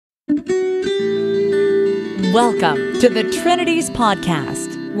Welcome to the Trinities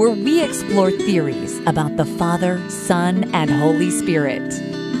podcast, where we explore theories about the Father, Son, and Holy Spirit.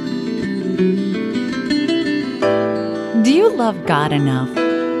 Do you love God enough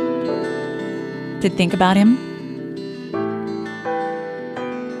to think about Him?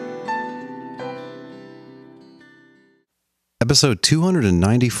 Episode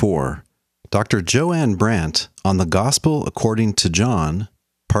 294, Dr. Joanne Brant on the Gospel according to John,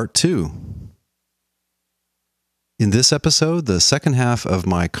 Part 2. In this episode, the second half of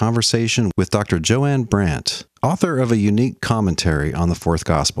my conversation with Dr. Joanne Brant, author of a unique commentary on the fourth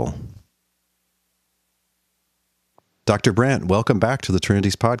Gospel. Dr. Brant, welcome back to the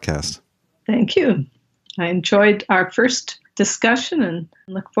Trinities podcast. Thank you. I enjoyed our first discussion and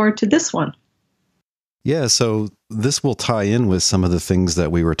look forward to this one. Yeah, so this will tie in with some of the things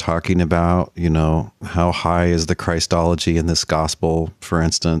that we were talking about, how high is the Christology in this gospel, for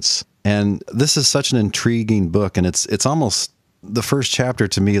instance. And this is such an intriguing book, and it's almost, the first chapter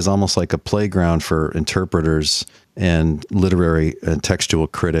to me is almost like a playground for interpreters and literary and textual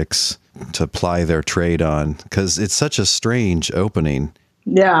critics to ply their trade on, because it's such a strange opening.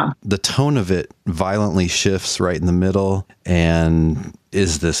 Yeah. The tone of it violently shifts right in the middle, and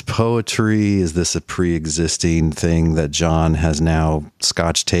is this poetry? Is this a pre-existing thing that John has now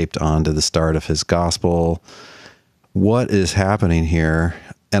scotch taped onto the start of his gospel? What is happening here?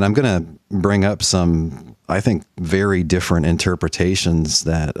 And I'm going to bring up some, I think, very different interpretations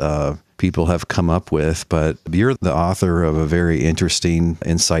that people have come up with, but you're the author of a very interesting,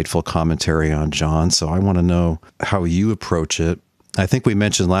 insightful commentary on John, so I want to know how you approach it. I think we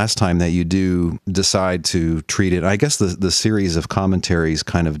mentioned last time that you do decide to treat it. I guess the series of commentaries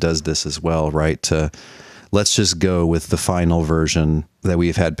kind of does this as well, right? Let's just go with the final version that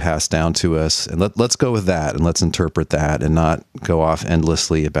we've had passed down to us, and let's go with that, and let's interpret that, and not go off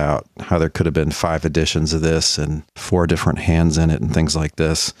endlessly about how there could have been 5 editions of this and 4 different hands in it and things like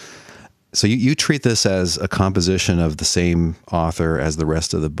this. So you treat this as a composition of the same author as the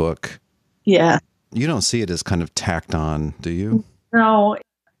rest of the book. Yeah. You don't see it as kind of tacked on, do you? No,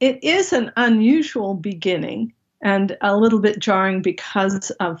 it is an unusual beginning and a little bit jarring because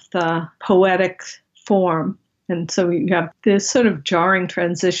of the poetic form. And so you have this sort of jarring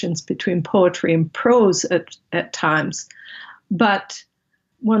transitions between poetry and prose at times. But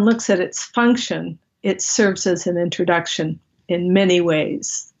one looks at its function, it serves as an introduction in many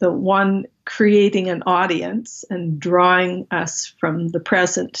ways. The one creating an audience and drawing us from the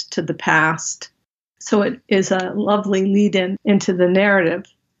present to the past. So it is a lovely lead-in into the narrative.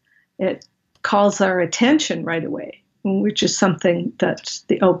 It calls our attention right away, which is something that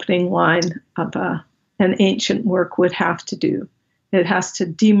the opening line of an ancient work would have to do. It has to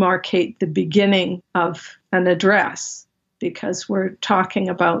demarcate the beginning of an address, because we're talking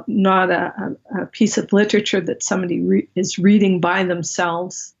about not a piece of literature that somebody is reading by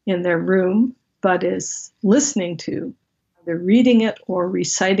themselves in their room, but is listening to, either reading it or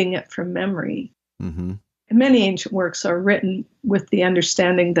reciting it from memory. Mm-hmm. Many ancient works are written with the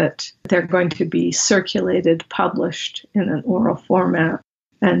understanding that they're going to be circulated, published in an oral format.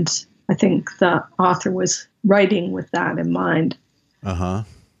 And I think the author was writing with that in mind. Uh-huh.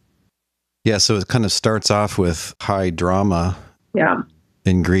 Yeah, so it kind of starts off with high drama. Yeah.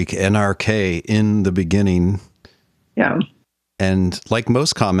 In Greek, NRK, in the beginning. Yeah. And like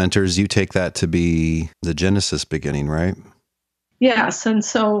most commenters, you take that to be the Genesis beginning, right? Yes, and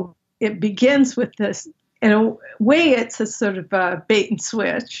so it begins with this. In a way, it's a sort of a bait and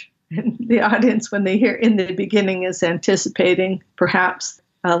switch. And the audience, when they hear in the beginning, is anticipating perhaps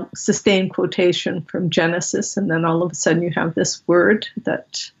a sustained quotation from Genesis. And then all of a sudden you have this word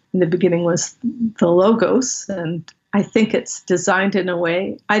that in the beginning was the Logos. And I think it's designed in a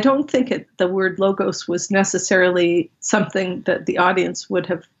way. I don't think the word Logos was necessarily something that the audience would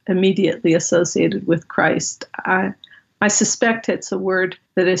have immediately associated with Christ. I suspect it's a word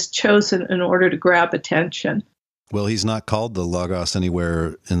that is chosen in order to grab attention. Well, he's not called the Logos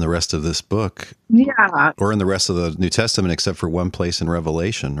anywhere in the rest of this book. Yeah. Or in the rest of the New Testament, except for one place in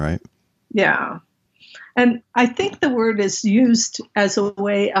Revelation, right? Yeah. And I think the word is used as a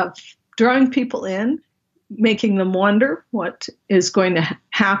way of drawing people in, making them wonder what is going to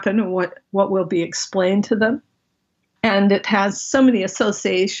happen or what will be explained to them. And it has so many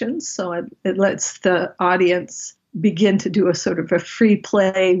associations, so it lets the audience begin to do a sort of a free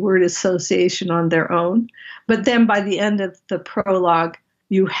play word association on their own. But then by the end of the prologue,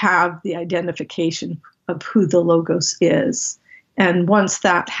 you have the identification of who the Logos is. And once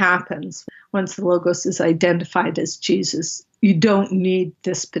that happens, once the Logos is identified as Jesus, you don't need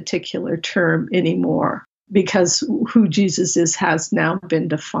this particular term anymore. because who Jesus is has now been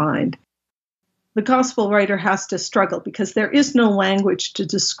defined. The gospel writer has to struggle because there is no language to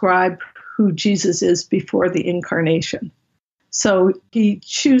describe who Jesus is before the incarnation. So he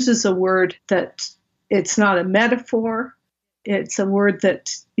chooses a word that it's not a metaphor. It's a word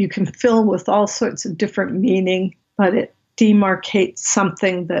that you can fill with all sorts of different meaning, but it demarcates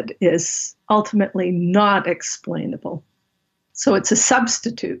something that is ultimately not explainable. So it's a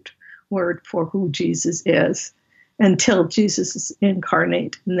substitute word for who Jesus is until Jesus is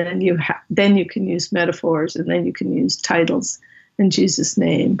incarnate. And then you can use metaphors, and then you can use titles in Jesus'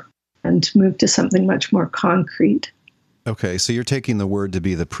 name and move to something much more concrete. Okay, so you're taking the word to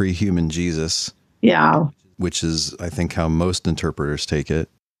be the pre-human Jesus. Yeah. Which is, I think, how most interpreters take it.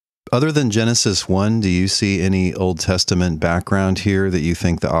 Other than Genesis 1, do you see any Old Testament background here that you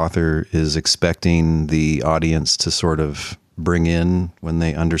think the author is expecting the audience to sort of bring in when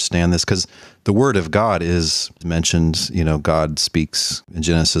they understand this? Because the word of God is mentioned, God speaks in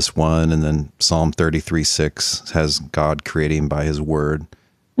Genesis 1, and then Psalm 33:6 has God creating by his word.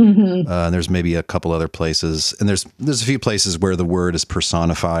 And there's maybe a couple other places, and there's a few places where the word is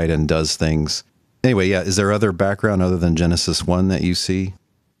personified and does things. Anyway, yeah, is there other background other than Genesis 1 that you see?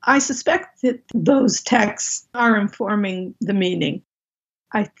 I suspect that those texts are informing the meaning.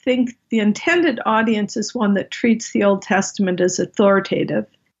 I think the intended audience is one that treats the Old Testament as authoritative.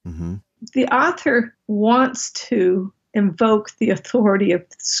 Mm-hmm. The author wants to invoke the authority of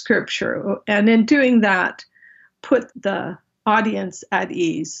Scripture, and in doing that, put the audience at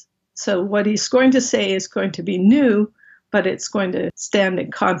ease. So what he's going to say is going to be new, but it's going to stand in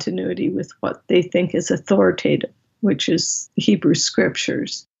continuity with what they think is authoritative, which is the Hebrew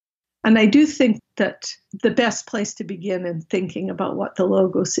Scriptures. And I do think that the best place to begin in thinking about what the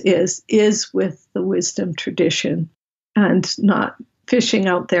Logos is with the wisdom tradition and not fishing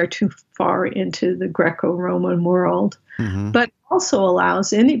out there too far into the Greco-Roman world, but also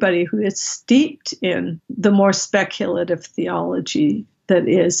allows anybody who is steeped in the more speculative theology that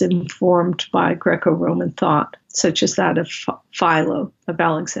is informed by Greco-Roman thought, such as that of Philo of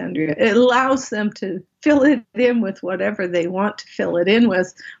Alexandria. It allows them to fill it in with whatever they want to fill it in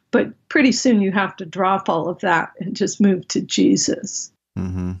with, but pretty soon you have to drop all of that and just move to Jesus.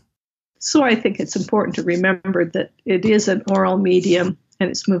 Mm-hmm. So I think it's important to remember that it is an oral medium and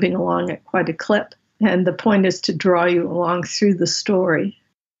it's moving along at quite a clip. And the point is to draw you along through the story.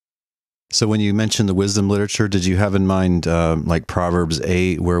 So when you mentioned the wisdom literature, did you have in mind like Proverbs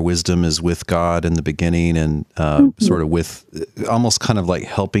 8, where wisdom is with God in the beginning and sort of with almost kind of like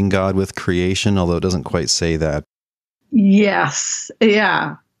helping God with creation, although it doesn't quite say that? Yes.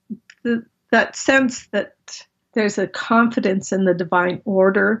 Yeah. That sense that there's a confidence in the divine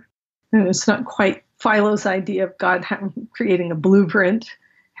order. And it's not quite Philo's idea of God creating a blueprint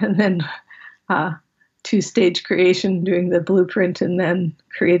and then two-stage creation, doing the blueprint and then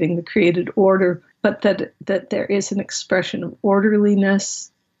creating the created order, but that there is an expression of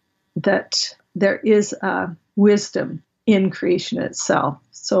orderliness, that there is wisdom in creation itself.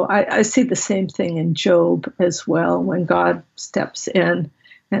 So I see the same thing in Job as well, when God steps in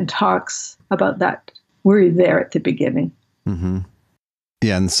and talks about that. We're there at the beginning. Mm-hmm.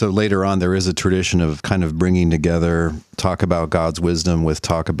 Yeah, and so later on, there is a tradition of kind of bringing together talk about God's wisdom with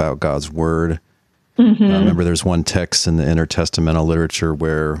talk about God's word. Mm-hmm. Remember, there's one text in the intertestamental literature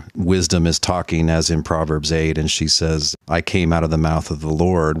where wisdom is talking, as in Proverbs 8, and she says, I came out of the mouth of the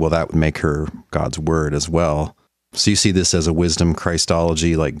Lord. Well, that would make her God's word as well. So you see this as a wisdom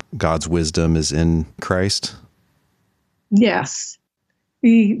Christology, like God's wisdom is in Christ? Yes.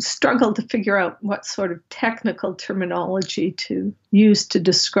 We struggle to figure out what sort of technical terminology to use to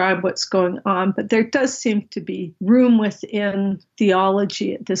describe what's going on, but there does seem to be room within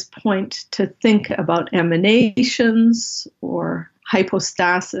theology at this point to think about emanations or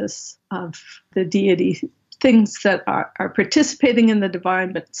hypostasis of the deity, things that are participating in the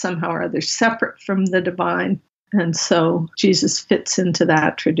divine, but somehow or other separate from the divine. And so Jesus fits into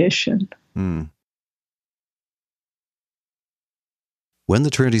that tradition. When the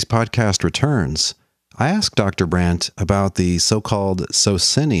Trinities podcast returns, I asked Dr. Brant about the so-called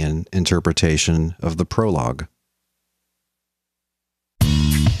Socinian interpretation of the prologue.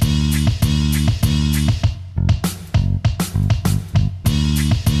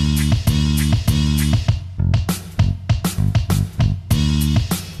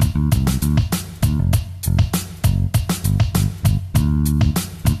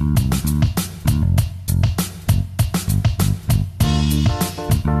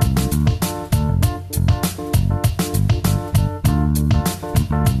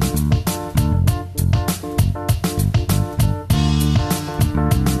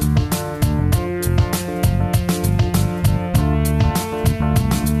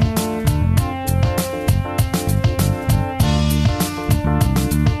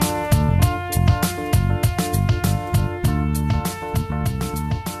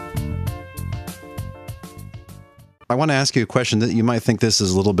 I want to ask you a question that you might think this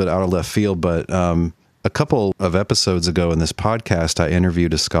is a little bit out of left field, but a couple of episodes ago in this podcast, I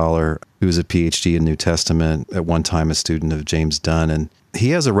interviewed a scholar who was a PhD in New Testament, at one time a student of James Dunn, and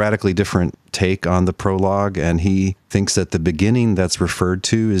he has a radically different take on the prologue, and he thinks that the beginning that's referred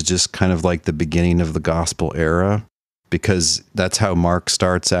to is just kind of like the beginning of the gospel era, because that's how Mark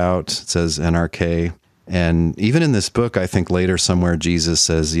starts out. It says NRK. And even in this book, I think later somewhere Jesus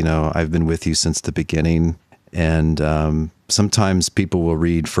says, I've been with you since the beginning. And sometimes people will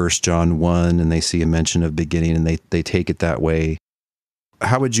read 1 John 1 and they see a mention of beginning and they take it that way.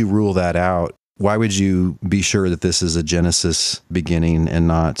 How would you rule that out? Why would you be sure that this is a Genesis beginning and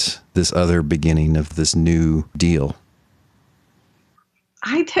not this other beginning of this new deal?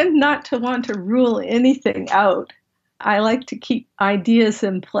 I tend not to want to rule anything out. I like to keep ideas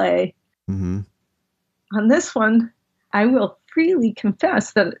in play. Mm-hmm. On this one, I will freely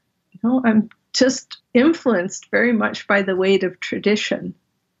confess that I'm just influenced very much by the weight of tradition.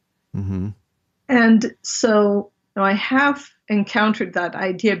 Mm-hmm. And so I have encountered that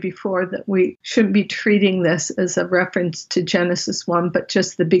idea before, that we shouldn't be treating this as a reference to Genesis 1, but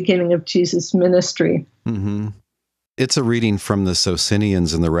just the beginning of Jesus' ministry. Mm-hmm. It's a reading from the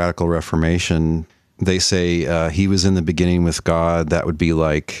Socinians in the Radical Reformation. They say he was in the beginning with God. That would be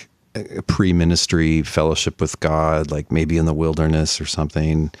like a pre-ministry fellowship with God, like maybe in the wilderness or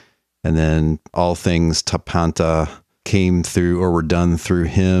something. And then all things tapanta came through or were done through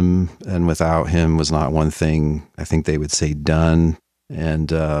him, and without him was not one thing, I think they would say, done.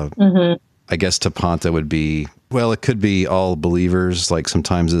 And I guess tapanta would be, well, it could be all believers, like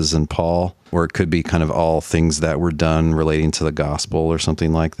sometimes is in Paul, or it could be kind of all things that were done relating to the gospel or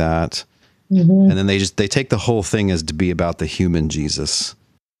something like that. Mm-hmm. And then they take the whole thing as to be about the human Jesus.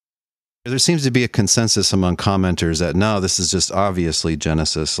 There seems to be a consensus among commenters that, no, this is just obviously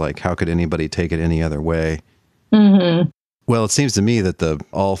Genesis. Like, how could anybody take it any other way? Mm-hmm. Well, it seems to me that the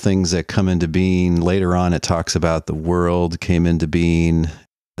all things that come into being, later on it talks about the world came into being.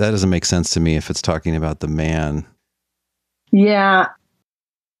 That doesn't make sense to me if it's talking about the man. Yeah.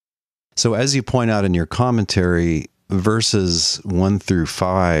 So as you point out in your commentary, verses 1 through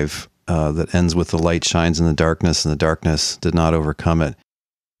 5, that ends with the light shines in the darkness and the darkness did not overcome it.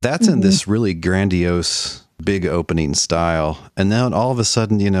 That's in this really grandiose, big opening style. And then all of a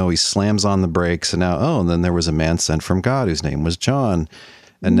sudden, he slams on the brakes, and now, and then there was a man sent from God whose name was John.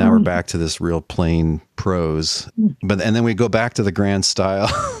 And now we're back to this real plain prose. And then we go back to the grand style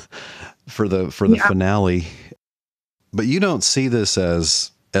for the finale. But you don't see this as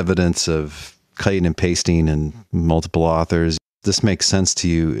evidence of cutting and pasting and multiple authors. This makes sense to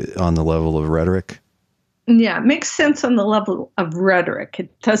you on the level of rhetoric? Yeah, it makes sense on the level of rhetoric.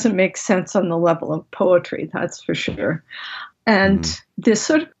 It doesn't make sense on the level of poetry, that's for sure. And this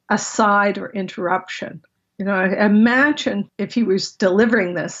sort of aside or interruption, I imagine if he was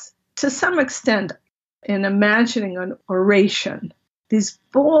delivering this to some extent in imagining an oration, these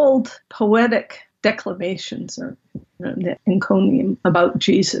bold poetic declamations or the encomium about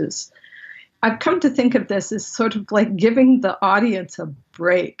Jesus. I've come to think of this as sort of like giving the audience a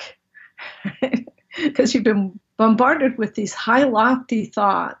break. Because you've been bombarded with these high, lofty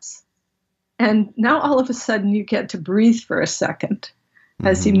thoughts. And now all of a sudden you get to breathe for a second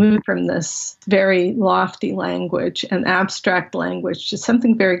as you move from this very lofty language and abstract language to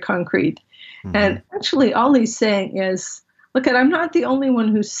something very concrete. And actually all he's saying is, look, I'm not the only one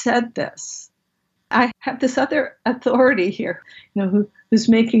who said this. I have this other authority here, who's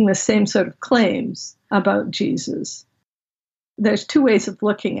making the same sort of claims about Jesus. There's two ways of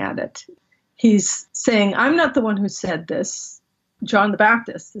looking at it. He's saying, I'm not the one who said this. John the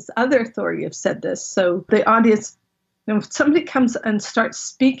Baptist, this other authority, have said this. So the audience, if somebody comes and starts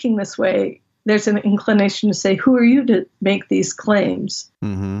speaking this way, there's an inclination to say, who are you to make these claims?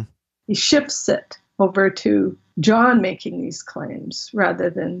 Mm-hmm. He shifts it over to John making these claims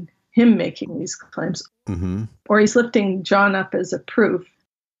rather than him making these claims. Mm-hmm. Or he's lifting John up as a proof.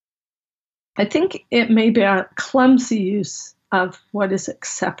 I think it may be a clumsy use of what is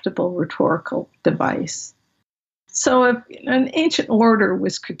acceptable rhetorical device. So if an ancient orator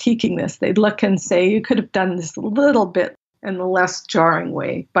was critiquing this, they'd look and say, you could have done this a little bit in a less jarring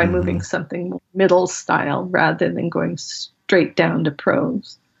way by moving something middle style rather than going straight down to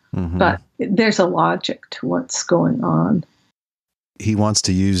prose. But there's a logic to what's going on. He wants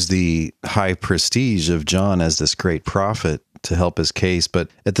to use the high prestige of John as this great prophet to help his case, but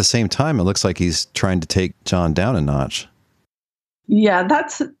at the same time, it looks like he's trying to take John down a notch. Yeah,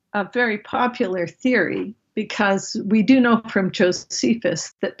 that's a very popular theory, because we do know from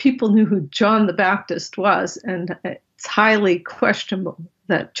Josephus that people knew who John the Baptist was, and it's highly questionable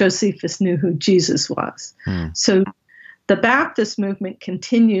that Josephus knew who Jesus was. So The Baptist movement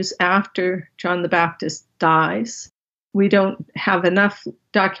continues after John the Baptist dies. We don't have enough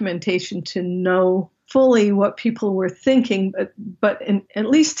documentation to know fully what people were thinking, but at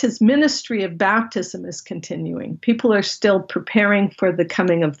least his ministry of baptism is continuing. People are still preparing for the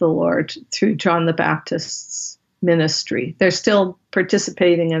coming of the Lord through John the Baptist's ministry. They're still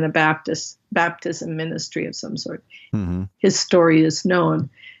participating in a baptism ministry of some sort. Mm-hmm. His story is known,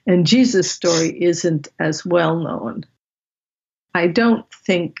 and Jesus' story isn't as well known. I don't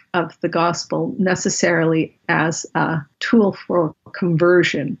think of the gospel necessarily as a tool for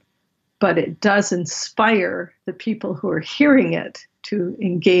conversion, but it does inspire the people who are hearing it to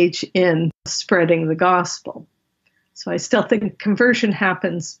engage in spreading the gospel. So I still think conversion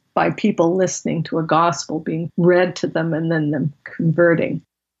happens by people listening to a gospel being read to them and then them converting.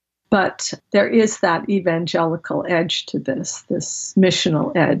 But there is that evangelical edge to this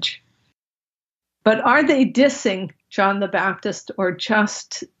missional edge. But are they dissing John the Baptist or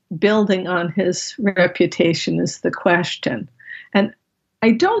just building on his reputation is the question. And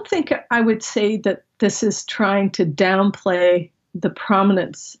I don't think I would say that this is trying to downplay the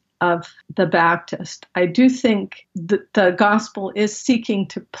prominence of the Baptist. I do think that the gospel is seeking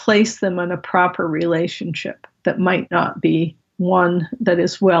to place them in a proper relationship that might not be one that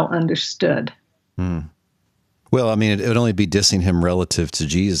is well understood. Well, I mean, it would only be dissing him relative to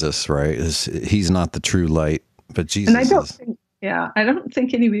Jesus, right? He's not the true light, but Jesus is. I don't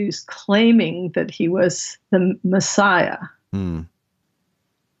think anybody was claiming that he was the Messiah.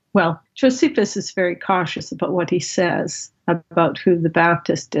 Well, Josephus is very cautious about what he says about who the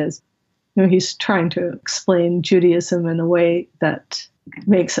Baptist is. You know, he's trying to explain Judaism in a way that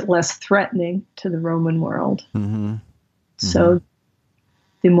makes it less threatening to the Roman world. So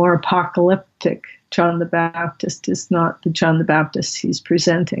the more apocalyptic John the Baptist is not the John the Baptist he's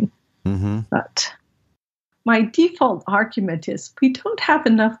presenting. But my default argument is we don't have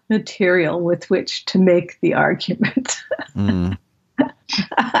enough material with which to make the argument.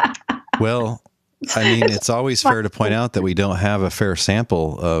 Well, I mean, it's always fair to point out that we don't have a fair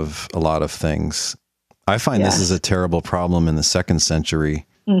sample of a lot of things. I find this is a terrible problem in the second century,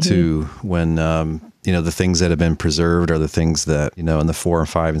 too, when, the things that have been preserved are the things that, in the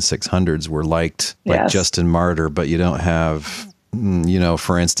 400s, 500s, and 600s were liked, like Justin Martyr, but you don't have,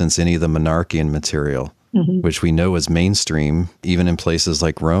 for instance, any of the monarchian material, which we know is mainstream, even in places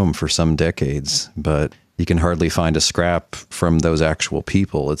like Rome for some decades, but you can hardly find a scrap from those actual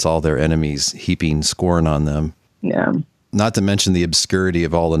people. It's all their enemies heaping scorn on them. Yeah. Not to mention the obscurity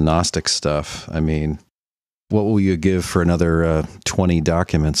of all the Gnostic stuff. I mean, what will you give for another 20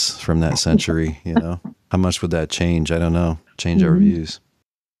 documents from that century? How much would that change? I don't know. Change our views.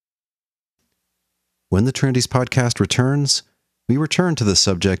 When the Trinities podcast returns, we return to the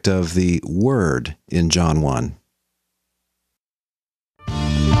subject of the Word in John 1.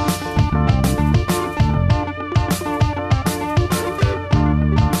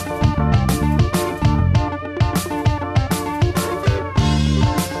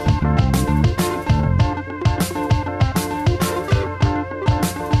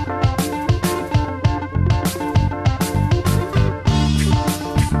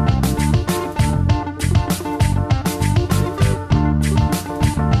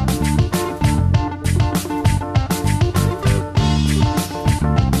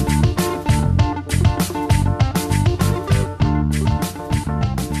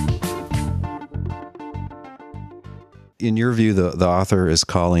 In your view, the author is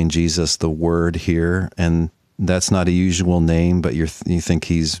calling Jesus the Word here, and that's not a usual name, but you think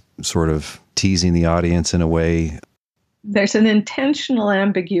he's sort of teasing the audience in a way? There's an intentional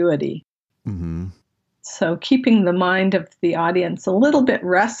ambiguity. So keeping the mind of the audience a little bit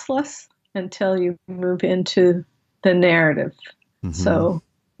restless until you move into the narrative. So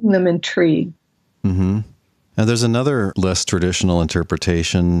them intrigued. Now, there's another less traditional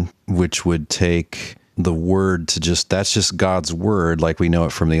interpretation, which would take the word to that's just God's word, like we know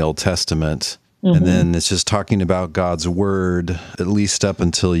it from the Old Testament. And then it's just talking about God's word, at least up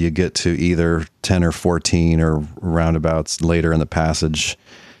until you get to either 10 or 14 or roundabouts later in the passage.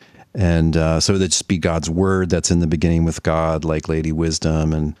 And so that just be God's word that's in the beginning with God, like Lady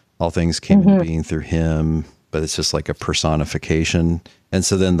Wisdom, and all things came into being through him. But it's just like a personification. And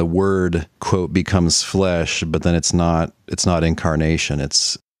so then the word, quote, becomes flesh, but then it's not incarnation.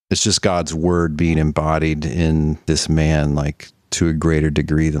 It's just God's word being embodied in this man, like to a greater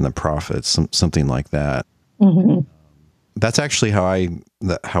degree than the prophets, something like that. That's actually how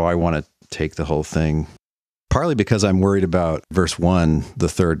I want to take the whole thing. Partly because I'm worried about verse 1, the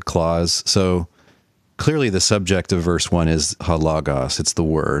third clause. So clearly the subject of verse 1 is halagos, it's the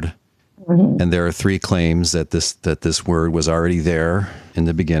word. And there are three claims that this word was already there in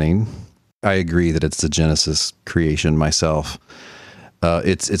the beginning. I agree that it's the Genesis creation myself.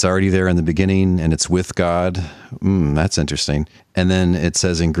 It's already there in the beginning, and it's with God. That's interesting. And then it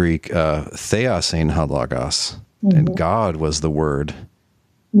says in Greek, theos ein ha logos, and God was the word.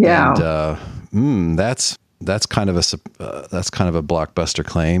 Yeah. And that's kind of a blockbuster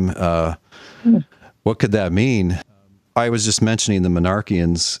claim. What could that mean? I was just mentioning the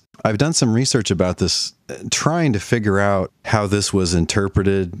monarchians. I've done some research about this, trying to figure out how this was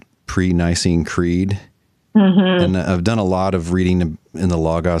interpreted pre-Nicene Creed. And I've done a lot of reading in the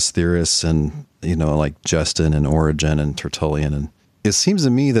Logos theorists and, like Justin and Origen and Tertullian. And it seems to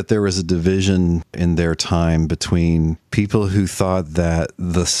me that there was a division in their time between people who thought that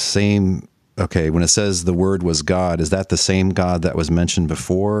when it says the word was God, is that the same God that was mentioned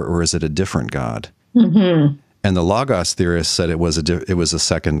before, or is it a different God? And the Logos theorists said it was a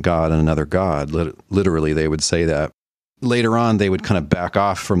second God and another God. Literally, they would say that. Later on, they would kind of back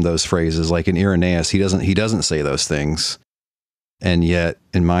off from those phrases. Like in Irenaeus, he doesn't say those things. And yet,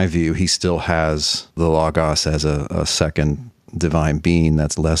 in my view, he still has the Logos as a second divine being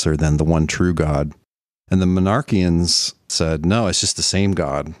that's lesser than the one true God. And the monarchians said, no, it's just the same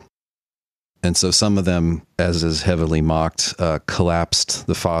God. And so some of them, as is heavily mocked, collapsed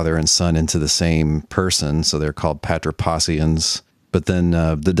the Father and Son into the same person. So they're called patripassians. But then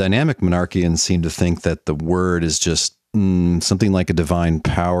the dynamic monarchians seem to think that the word is just something like a divine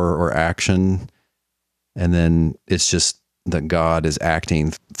power or action. And then it's just that God is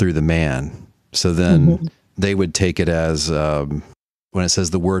acting through the man. So then they would take it as, when it says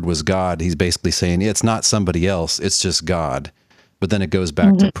the word was God, he's basically saying, it's not somebody else, it's just God. But then it goes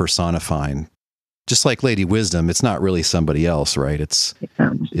back to personifying. Just like Lady Wisdom, it's not really somebody else, right?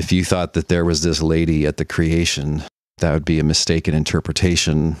 If you thought that there was this lady at the creation, that would be a mistaken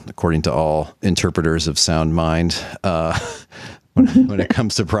interpretation, according to all interpreters of sound mind, when it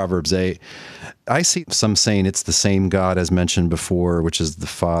comes to Proverbs 8. I see some saying it's the same God as mentioned before, which is the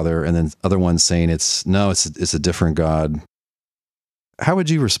Father, and then other ones saying it's a different God. How would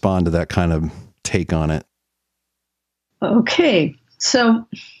you respond to that kind of take on it? Okay, so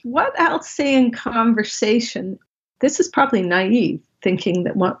what I'll say in conversation, this is probably naive, thinking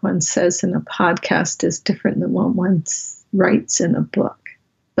that what one says in a podcast is different than what one writes in a book.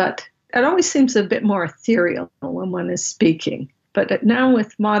 But it always seems a bit more ethereal when one is speaking. But now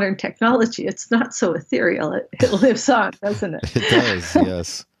with modern technology, it's not so ethereal. It lives on, doesn't it? It does,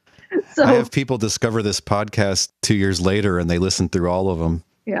 yes. So, I have people discover this podcast 2 years later, and they listen through all of them.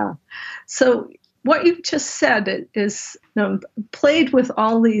 Yeah. So what you've just said is played with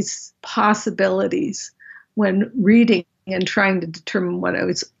all these possibilities when reading and trying to determine what I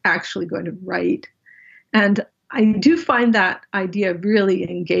was actually going to write. And I do find that idea really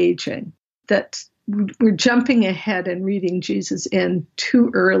engaging, that we're jumping ahead and reading Jesus in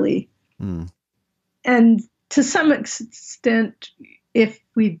too early. And to some extent, if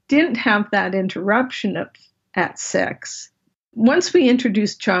we didn't have that interruption at 6, once we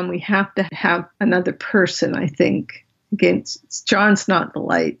introduce John, we have to have another person, I think. Again, John's not the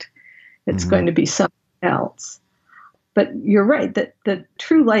light. It's going to be something else. But you're right, that the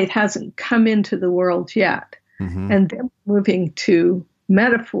true light hasn't come into the world yet. And then moving to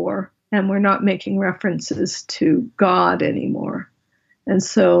metaphor, and we're not making references to God anymore. And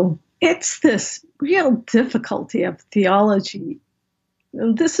so it's this real difficulty of theology.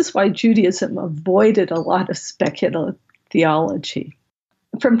 This is why Judaism avoided a lot of speculative theology.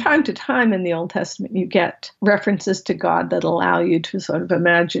 From time to time in the Old Testament, you get references to God that allow you to sort of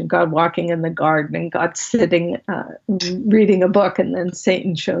imagine God walking in the garden and God sitting, reading a book, and then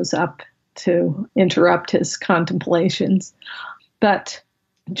Satan shows up to interrupt his contemplations. But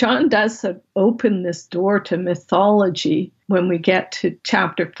John does open this door to mythology when we get to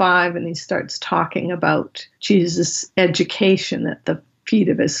chapter 5, and he starts talking about Jesus' education at the feet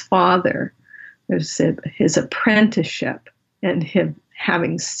of his father. There's his apprenticeship and him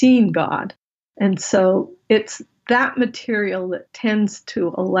having seen God. And so it's that material that tends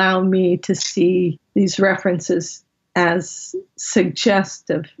to allow me to see these references as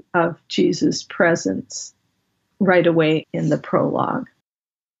suggestive of Jesus' presence right away in the prologue.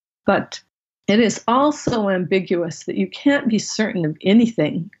 But it is also ambiguous that you can't be certain of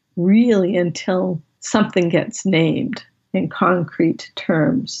anything really until something gets named in concrete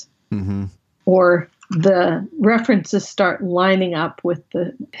terms. Or the references start lining up with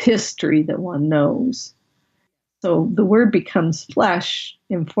the history that one knows. So the word becomes flesh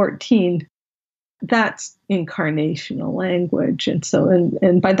in 14. That's incarnational language. And so,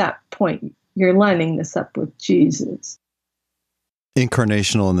 and by that point, you're lining this up with Jesus.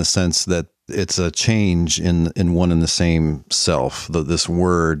 Incarnational in the sense that it's a change in one and the same self. This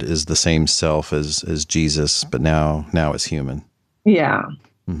word is the same self as Jesus, but now it's human. Yeah.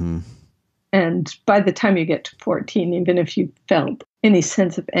 Mm-hmm. And by the time you get to 14, even if you felt any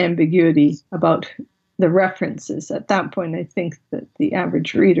sense of ambiguity about the references, at that point, I think that the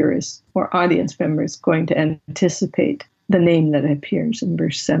average reader or audience member is going to anticipate the name that appears in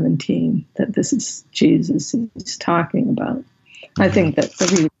verse 17, that this is Jesus he's talking about. Mm-hmm. I think that the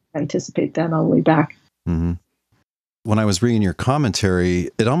reader anticipate that all the way back. Mm-hmm. When I was reading your commentary,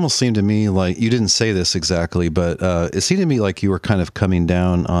 it almost seemed to me like, you didn't say this exactly, but it seemed to me like you were kind of coming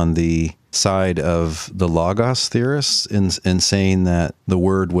down on the side of the Logos theorists in saying that the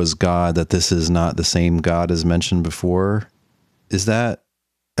Word was God, that this is not the same God as mentioned before. Is that,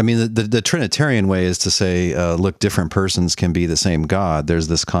 I mean, the Trinitarian way is to say, look, different persons can be the same God. There's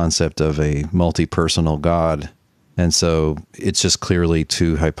this concept of a multi-personal God. And so it's just clearly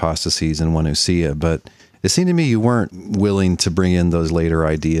two hypostases in one ousia. But it seemed to me you weren't willing to bring in those later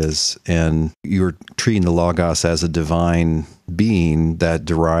ideas, and you were treating the Logos as a divine being that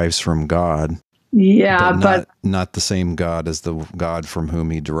derives from God. Yeah, but not the same God as the God from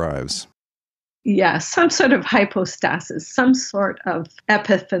whom he derives. Yeah, some sort of hypostasis, some sort of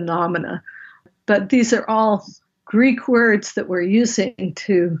epiphenomena. But these are all Greek words that we're using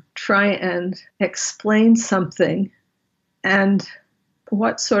to try and explain something. And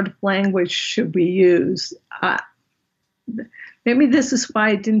what sort of language should we use? Maybe this is why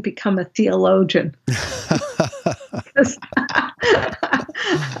I didn't become a theologian.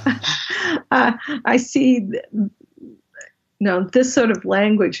 I see this sort of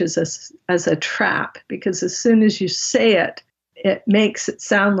language as a trap, because as soon as you say it, it makes it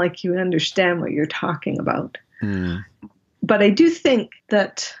sound like you understand what you're talking about. Mm. But I do think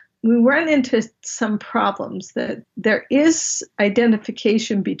that we run into some problems, that there is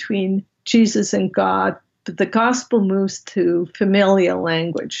identification between Jesus and God, but the gospel moves to familial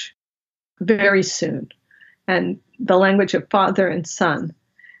language very soon, and the language of Father and Son.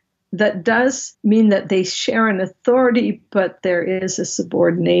 That does mean that they share an authority, but there is a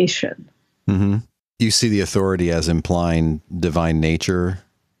subordination. Mm-hmm. You see the authority as implying divine nature?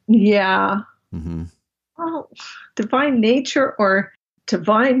 Yeah. Mm-hmm. Well, divine nature or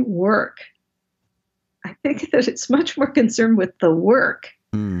divine work. I think that it's much more concerned with the work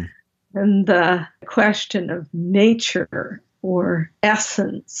than the question of nature or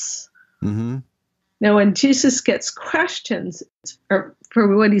essence. Mm-hmm. Now, when Jesus gets questions, it's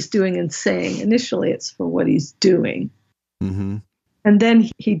for what he's doing and saying. Initially, it's for what he's doing. Mm-hmm. And then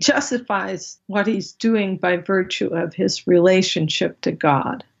he justifies what he's doing by virtue of his relationship to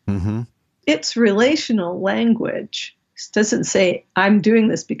God. Mm-hmm. It's relational language. It doesn't say, I'm doing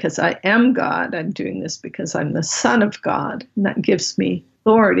this because I am God. I'm doing this because I'm the Son of God. And that gives me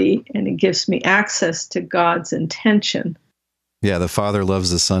authority, and it gives me access to God's intention. Yeah, the Father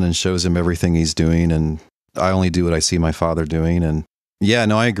loves the Son and shows him everything he's doing, and I only do what I see my Father doing. And yeah,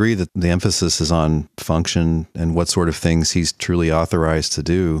 no, I agree that the emphasis is on function and what sort of things he's truly authorized to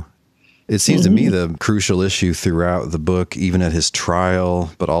do. It seems to me the crucial issue throughout the book, even at his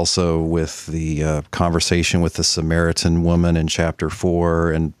trial, but also with the conversation with the Samaritan woman in chapter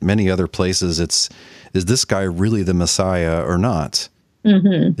 4 and many other places, is this guy really the Messiah or not?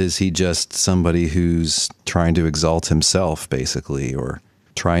 Mm-hmm. Is he just somebody who's trying to exalt himself, basically, or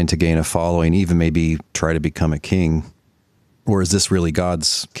trying to gain a following, even maybe try to become a king? Or is this really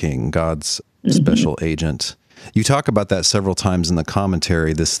God's king, God's special agent? You talk about that several times in the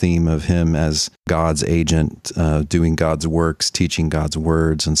commentary, this theme of him as God's agent, doing God's works, teaching God's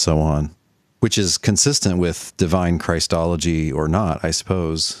words, and so on, which is consistent with divine Christology or not, I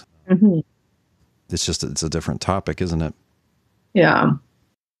suppose. Mm-hmm. It's a different topic, isn't it? Yeah.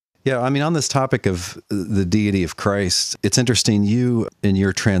 Yeah, I mean, on this topic of the deity of Christ, it's interesting, you, in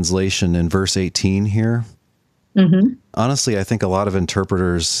your translation in verse 18 here, honestly, I think a lot of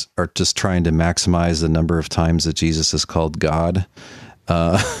interpreters are just trying to maximize the number of times that Jesus is called God.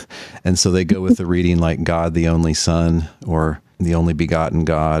 And so they go with the reading like God, the only Son, or the only begotten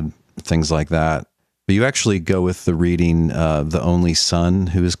God, things like that. But you actually go with the reading, the only Son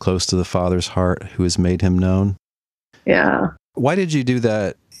who is close to the Father's heart, who has made him known. Yeah. Why did you do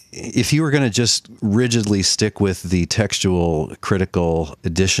that? If you were going to just rigidly stick with the textual critical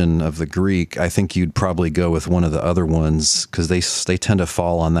edition of the Greek, I think you'd probably go with one of the other ones, because they tend to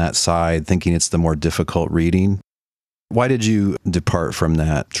fall on that side, thinking it's the more difficult reading. Why did you depart from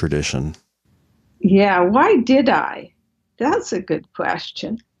that tradition? Yeah, why did I? That's a good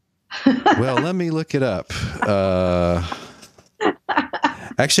question. Well, let me look it up.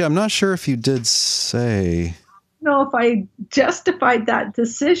 Actually, I'm not sure if you did say... know if I justified that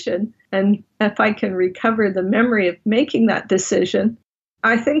decision and if I can recover the memory of making that decision.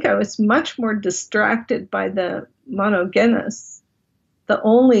 I think I was much more distracted by the monogenes, the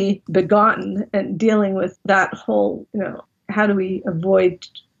only begotten, and dealing with that whole, how do we avoid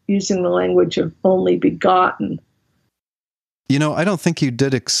using the language of only begotten? I don't think you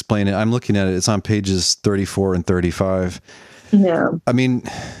did explain it. I'm looking at it. It's on pages 34 and 35. Yeah. I mean,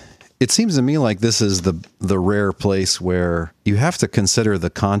 it seems to me like this is the rare place where you have to consider the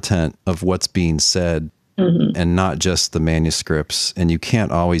content of what's being said and not just the manuscripts. And you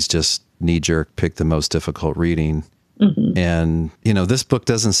can't always just knee-jerk pick the most difficult reading. And, this book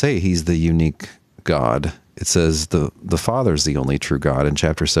doesn't say he's the unique God. It says the Father's the only true God in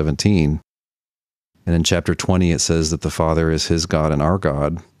chapter 17. And in chapter 20, it says that the Father is his God and our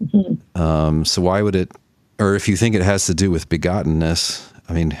God. So why would it, or if you think it has to do with begottenness,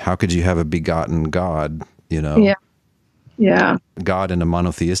 I mean, how could you have a begotten God, Yeah. Yeah. God in a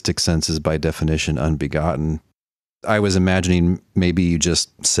monotheistic sense is by definition unbegotten. I was imagining maybe you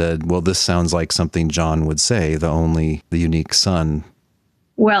just said, well, this sounds like something John would say, the unique Son.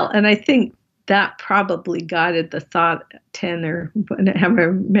 Well, and I think that probably guided the thought 10 or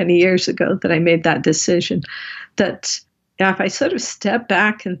however many years ago that I made that decision, that if I sort of step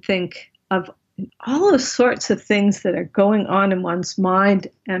back and think of all those sorts of things that are going on in one's mind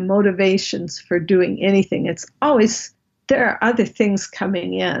and motivations for doing anything, it's always, there are other things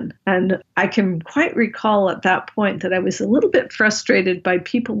coming in. And I can quite recall at that point that I was a little bit frustrated by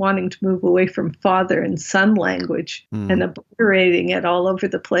people wanting to move away from father and son language and obliterating it all over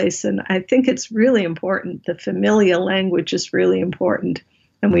the place. And I think it's really important. The familial language is really important,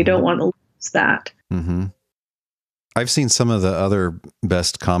 and we don't want to lose that. I've seen some of the other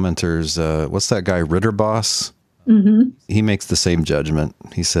best commenters. What's that guy, Ritterboss? He makes the same judgment.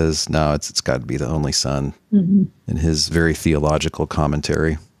 He says, no, it's got to be the only Son in his very theological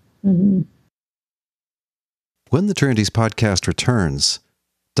commentary. When the Trinities podcast returns,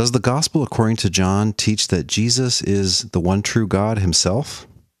 does the Gospel according to John teach that Jesus is the one true God himself?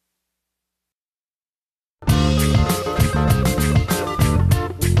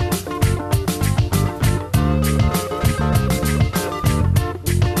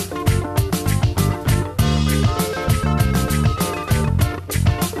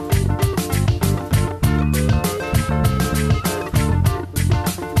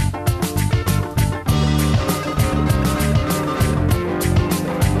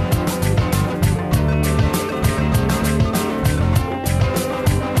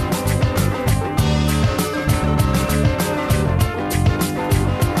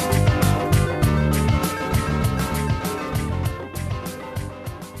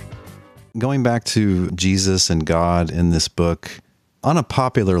 Going back to Jesus and God in this book, on a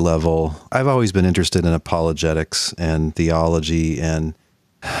popular level, I've always been interested in apologetics and theology, and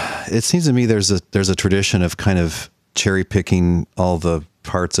it seems to me there's a tradition of kind of cherry picking all the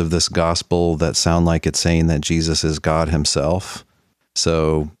parts of this gospel that sound like it's saying that Jesus is God himself.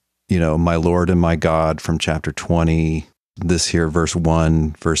 So, my Lord and my God from chapter 20, this here, verse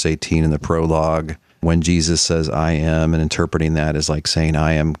 1, verse 18 in the prologue, when Jesus says, I am, and interpreting that as like saying,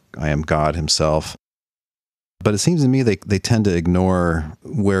 I am God himself. But it seems to me they tend to ignore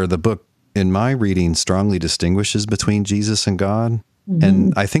where the book, in my reading, strongly distinguishes between Jesus and God.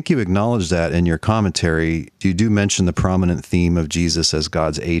 And I think you acknowledge that in your commentary. You do mention the prominent theme of Jesus as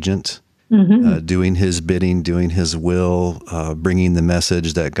God's agent, doing his bidding, doing his will, bringing the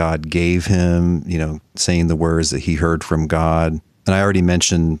message that God gave him, saying the words that he heard from God. And I already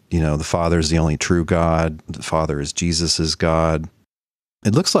mentioned, the Father is the only true God. The Father is Jesus' God.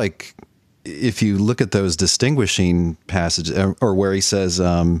 It looks like if you look at those distinguishing passages, or where he says,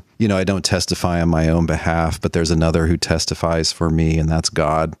 I don't testify on my own behalf, but there's another who testifies for me, and that's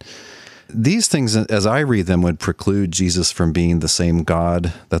God. These things, as I read them, would preclude Jesus from being the same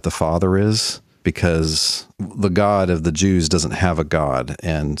God that the Father is, because the God of the Jews doesn't have a God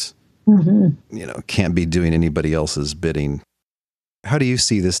and, can't be doing anybody else's bidding. How do you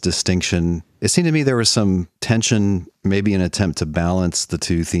see this distinction? It seemed to me there was some tension, maybe an attempt to balance the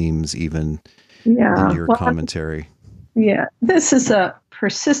two themes even in your commentary. Yeah, this is a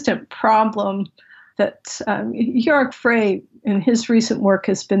persistent problem that Jörg Frey, in his recent work,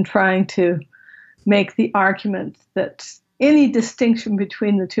 has been trying to make the argument that any distinction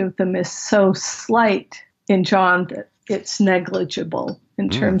between the two of them is so slight in John that it's negligible in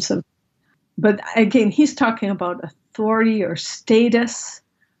terms of, but again, he's talking about authority or status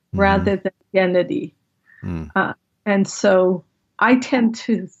rather than identity. And so I tend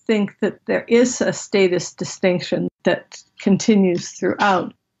to think that there is a status distinction that continues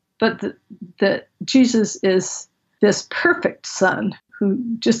throughout, but that Jesus is this perfect son who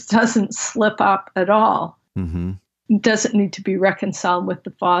just doesn't slip up at all, doesn't need to be reconciled with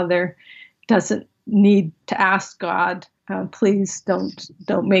the Father, doesn't need to ask God, please don't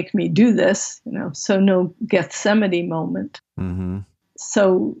make me do this, so no Gethsemane moment.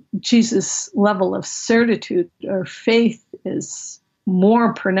 So Jesus' level of certitude or faith is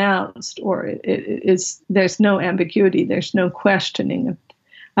more pronounced, or it is, there's no ambiguity, there's no questioning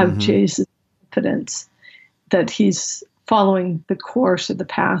of Jesus' confidence that he's following the course of the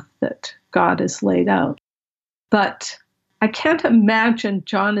path that God has laid out. But I can't imagine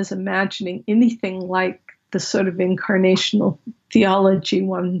John is imagining anything like the sort of incarnational theology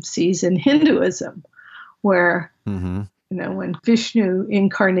one sees in Hinduism, where when Vishnu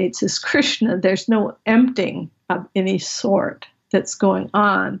incarnates as Krishna, there's no emptying of any sort that's going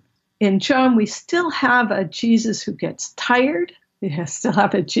on. In John, we still have a Jesus who gets tired. We still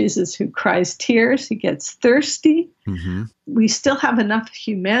have a Jesus who cries tears. He gets thirsty. We still have enough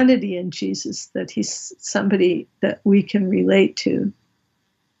humanity in Jesus that he's somebody that we can relate to.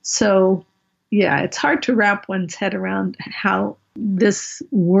 So, yeah, it's hard to wrap one's head around how this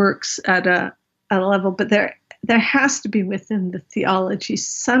works at a level, but there has to be within the theology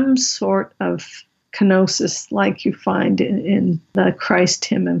some sort of kenosis like you find in the Christ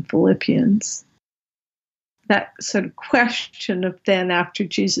hymn in Philippians. That sort of question of then after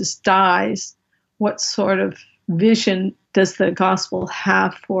Jesus dies, what sort of vision does the gospel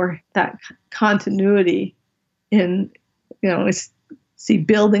have for that continuity in, is he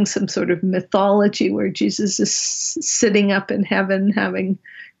building some sort of mythology where Jesus is sitting up in heaven having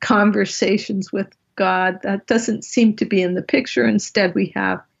conversations with God? That doesn't seem to be in the picture. Instead, we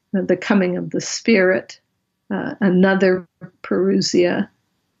have the coming of the Spirit, another Parousia.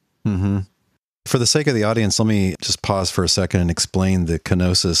 For the sake of the audience, let me just pause for a second and explain the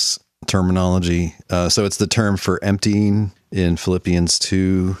kenosis terminology. So it's the term for emptying in Philippians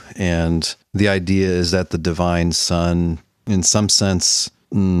 2, and the idea is that the divine Son, in some sense,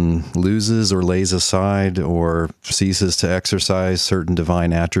 loses or lays aside or ceases to exercise certain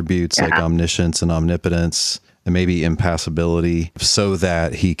divine attributes like omniscience and omnipotence and maybe impassibility, so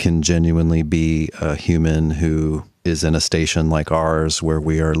that he can genuinely be a human who is in a station like ours where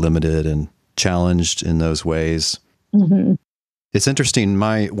we are limited and challenged in those ways. It's interesting.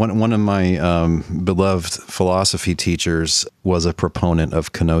 One of my beloved philosophy teachers was a proponent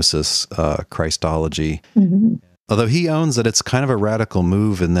of kenosis, Christology. Although he owns that it's kind of a radical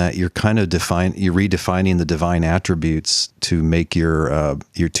move in that you're kind of you're redefining the divine attributes to make your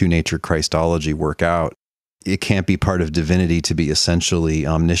two-nature Christology work out. It can't be part of divinity to be essentially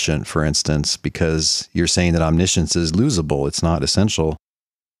omniscient, for instance, because you're saying that omniscience is losable. It's not essential.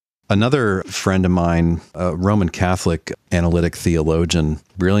 Another friend of mine, a Roman Catholic analytic theologian,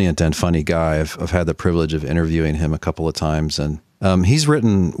 brilliant and funny guy, I've had the privilege of interviewing him a couple of times, and he's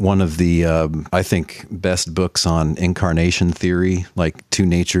written one of the, I think, best books on incarnation theory, like two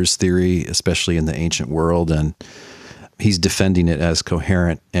natures theory, especially in the ancient world, and he's defending it as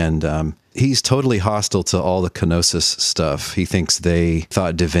coherent, and he's totally hostile to all the kenosis stuff. He thinks they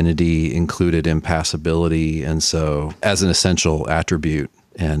thought divinity included impassibility, and so as an essential attribute.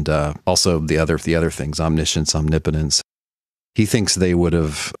 And also the other things, omniscience, omnipotence. He thinks they would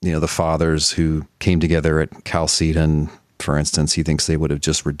have, the fathers who came together at Chalcedon, for instance, he thinks they would have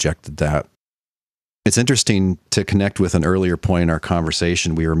just rejected that. It's interesting to connect with an earlier point in our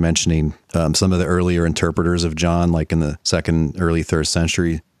conversation. We were mentioning some of the earlier interpreters of John, like in the 2nd, early 3rd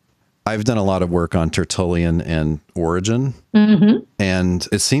century. I've done a lot of work on Tertullian and Origen, and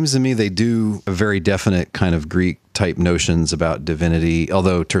it seems to me they do a very definite kind of Greek-type notions about divinity,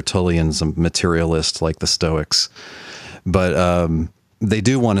 although Tertullian's a materialist like the Stoics. But they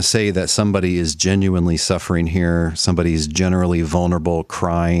do want to say that somebody is genuinely suffering here, somebody is generally vulnerable,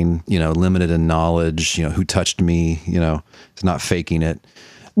 crying, limited in knowledge, who touched me, is not faking it,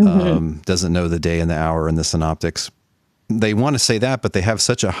 doesn't know the day and the hour in the synoptics. They want to say that, but they have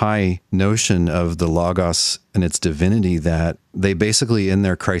such a high notion of the Logos and its divinity that they basically, in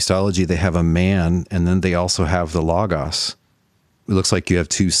their Christology, they have a man, and then they also have the Logos. It looks like you have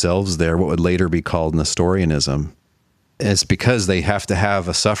two selves there, what would later be called Nestorianism. It's because they have to have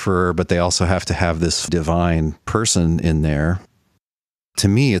a sufferer, but they also have to have this divine person in there. To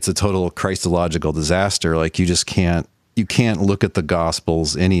me, it's a total Christological disaster. Like you can't look at the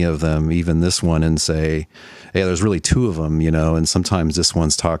Gospels, any of them, even this one, and say, hey, there's really two of them, and sometimes this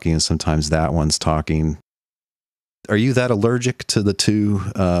one's talking and sometimes that one's talking. Are you that allergic to the two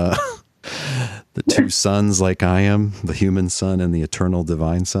sons like I am, the human son and the eternal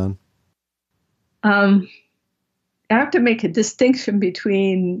divine son? I have to make a distinction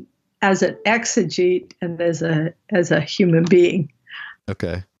between as an exegete and as a human being.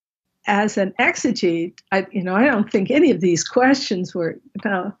 Okay. As an exegete, I don't think any of these questions were,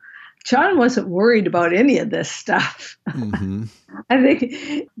 John wasn't worried about any of this stuff. Mm-hmm. I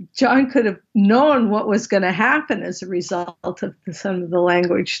think John could have known what was going to happen as a result of some of the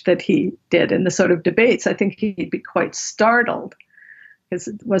language that he did in the sort of debates. I think he'd be quite startled because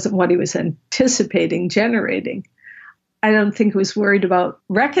it wasn't what he was anticipating generating. I don't think he was worried about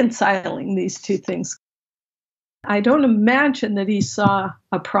reconciling these two things. I don't imagine that he saw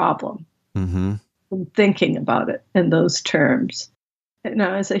a problem Mm-hmm. in thinking about it in those terms.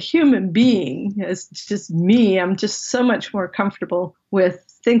 Now, as a human being, as just me, I'm just so much more comfortable with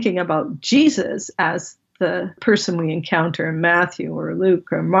thinking about Jesus as the person we encounter in Matthew or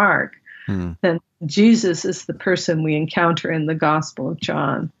Luke or Mark than Jesus is the person we encounter in the Gospel of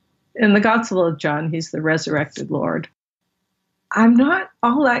John. In the Gospel of John, he's the resurrected Lord. I'm not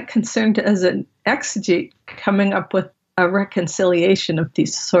all that concerned as an exegete coming up with a reconciliation of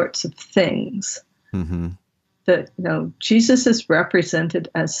these sorts of things. Mm-hmm. That, Jesus is represented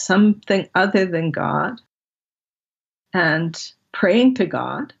as something other than God and praying to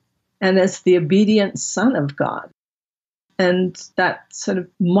God and as the obedient Son of God. And that sort of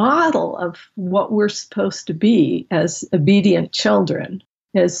model of what we're supposed to be as obedient children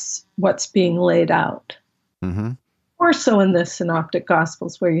is what's being laid out. Mm-hmm. More so in the Synoptic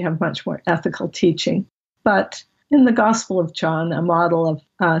Gospels, where you have much more ethical teaching. But in the Gospel of John, a model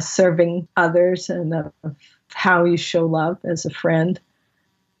of serving others and of how you show love as a friend.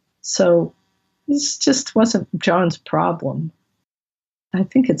 So this just wasn't John's problem. I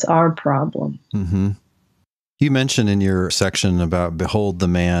think it's our problem. Mm-hmm. You mentioned in your section about behold the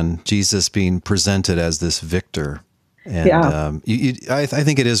man, Jesus being presented as this victor. And I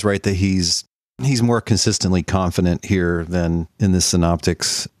think it is right that he's more consistently confident here than in the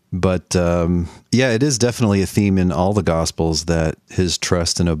Synoptics. But it is definitely a theme in all the Gospels that his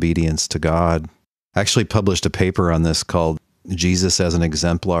trust and obedience to God. I actually published a paper on this called Jesus as an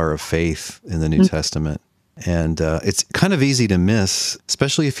Exemplar of Faith in the New Testament. And it's kind of easy to miss,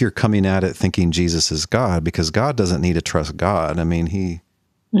 especially if you're coming at it thinking Jesus is God, because God doesn't need to trust God. I mean,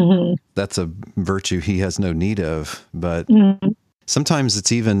 that's a virtue he has no need of. But sometimes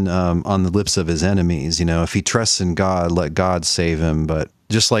it's even on the lips of his enemies. If he trusts in God, let God save him. But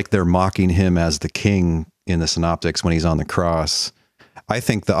just like they're mocking him as the king in the Synoptics when he's on the cross, I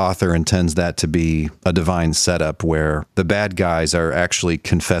think the author intends that to be a divine setup where the bad guys are actually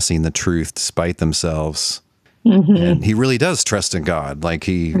confessing the truth despite themselves. Mm-hmm. And he really does trust in God, like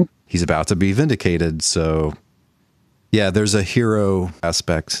he's about to be vindicated. So yeah, there's a hero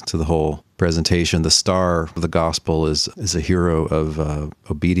aspect to the whole presentation. The star of the gospel is a hero of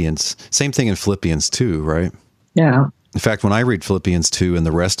obedience. Same thing in Philippians 2, right? Yeah. In fact, when I read Philippians 2 and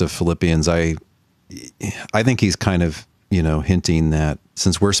the rest of Philippians, I think he's kind of, hinting that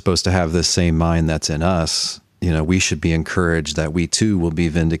since we're supposed to have this same mind that's in us, we should be encouraged that we too will be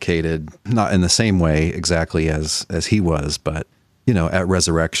vindicated, not in the same way exactly as he was, but, at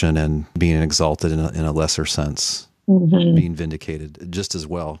resurrection and being exalted in a lesser sense, being vindicated just as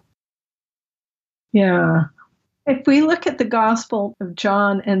well. Yeah. If we look at the Gospel of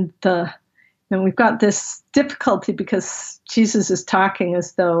John and we've got this difficulty because Jesus is talking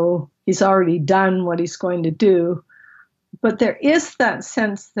as though he's already done what he's going to do. But there is that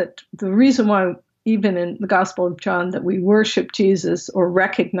sense that the reason why, even in the Gospel of John, that we worship Jesus or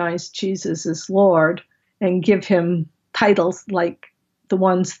recognize Jesus as Lord and give him titles like the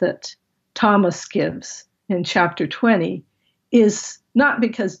ones that Thomas gives in chapter 20 is not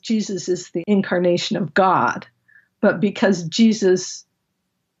because Jesus is the incarnation of God, but because Jesus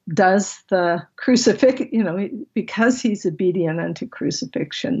does the crucifixion, because he's obedient unto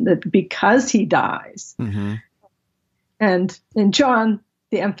crucifixion, that because he dies. Mm-hmm. And in John,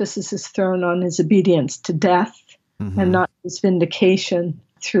 the emphasis is thrown on his obedience to death and not his vindication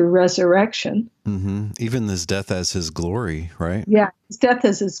through resurrection. Mm-hmm. Even his death as his glory, right? Yeah, his death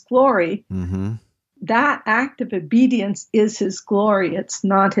as his glory. Mm-hmm. That act of obedience is his glory. It's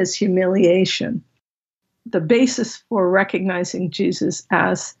not his humiliation. The basis for recognizing Jesus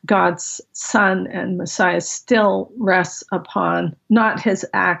as God's Son and Messiah still rests upon not his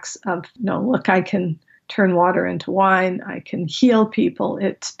acts of, look, I can turn water into wine, I can heal people.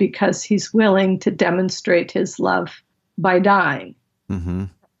 It's because he's willing to demonstrate his love by dying. Mm-hmm.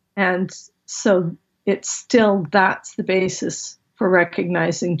 And so that's the basis for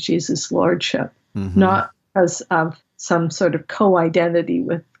recognizing Jesus' lordship, not because of some sort of co-identity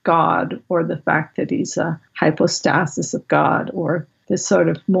with God or the fact that he's a hypostasis of God or this sort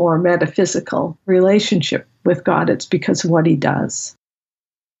of more metaphysical relationship with God. It's because of what he does.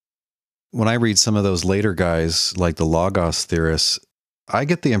 when I read some of those later guys, like the Logos theorists, I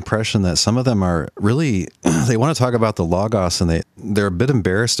get the impression that some of them are really, they want to talk about the Logos, and they're a bit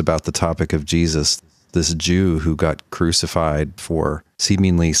embarrassed about the topic of Jesus, this Jew who got crucified for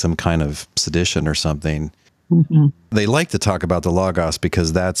seemingly some kind of sedition or something. Mm-hmm. They like to talk about the Logos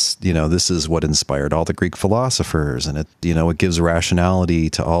because that's, this is what inspired all the Greek philosophers, and it gives rationality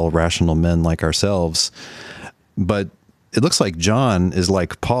to all rational men like ourselves. But it looks like John is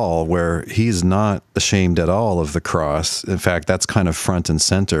like Paul, where he's not ashamed at all of the cross. In fact, that's kind of front and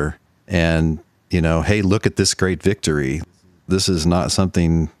center. And, hey, look at this great victory. This is not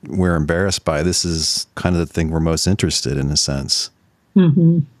something we're embarrassed by. This is kind of the thing we're most interested in a sense.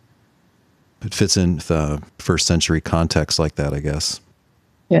 Mm-hmm. It fits in the first century context like that, I guess.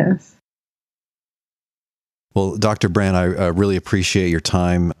 Yes. Well, Dr. Brant, I really appreciate your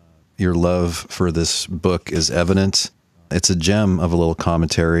time. Your love for this book is evident. It's a gem of a little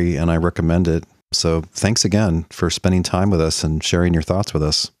commentary, and I recommend it. So thanks again for spending time with us and sharing your thoughts with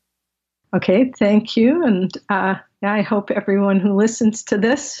us. Okay, thank you. And I hope everyone who listens to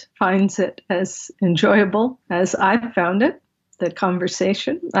this finds it as enjoyable as I found it, the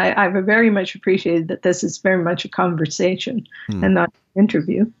conversation. I've very much appreciated that this is very much a conversation and not an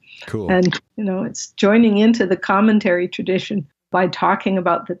interview. Cool. And, it's joining into the commentary tradition. By talking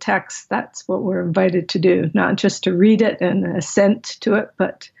about the text, that's what we're invited to do, not just to read it and assent to it,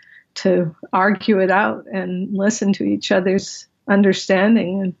 but to argue it out and listen to each other's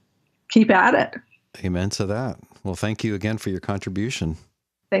understanding and keep at it. Amen to that. Well, thank you again for your contribution.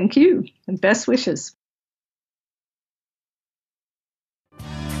 Thank you, and best wishes.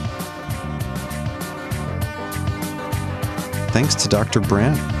 Thanks to Dr.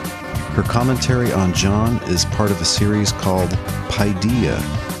 Brant. Her commentary on John is part of a series called Paideia,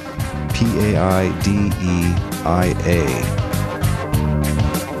 Paideia.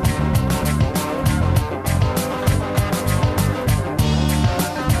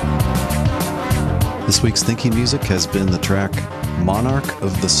 This week's thinking music has been the track Monarch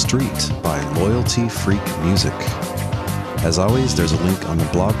of the Street by Loyalty Freak Music. As always, there's a link on the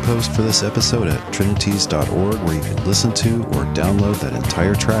blog post for this episode at trinities.org where you can listen to or download that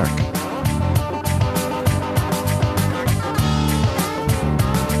entire track.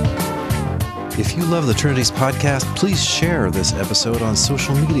 If you love the Trinities podcast, please share this episode on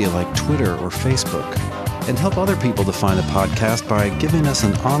social media like Twitter or Facebook, and help other people to find the podcast by giving us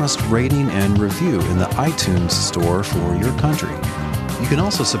an honest rating and review in the iTunes store for your country. You can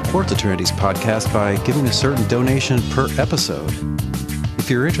also support the Trinities podcast by giving a certain donation per episode. If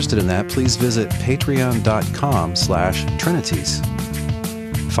you're interested in that, please visit patreon.com/Trinities.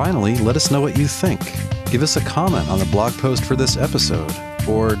 Finally, let us know what you think. Give us a comment on the blog post for this episode,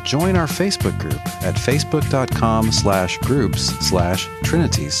 or join our Facebook group at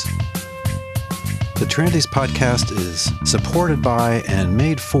facebook.com/groups/Trinities. The Trinities podcast is supported by and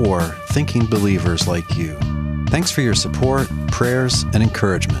made for thinking believers like you. Thanks for your support, prayers, and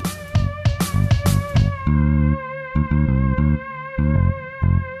encouragement.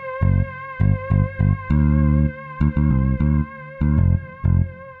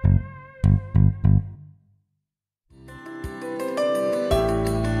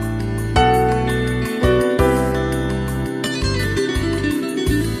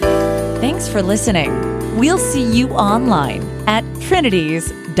 Thanks for listening. We'll see you online at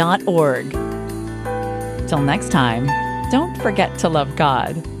trinities.org. Till next time, don't forget to love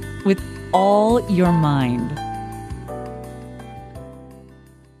God with all your mind.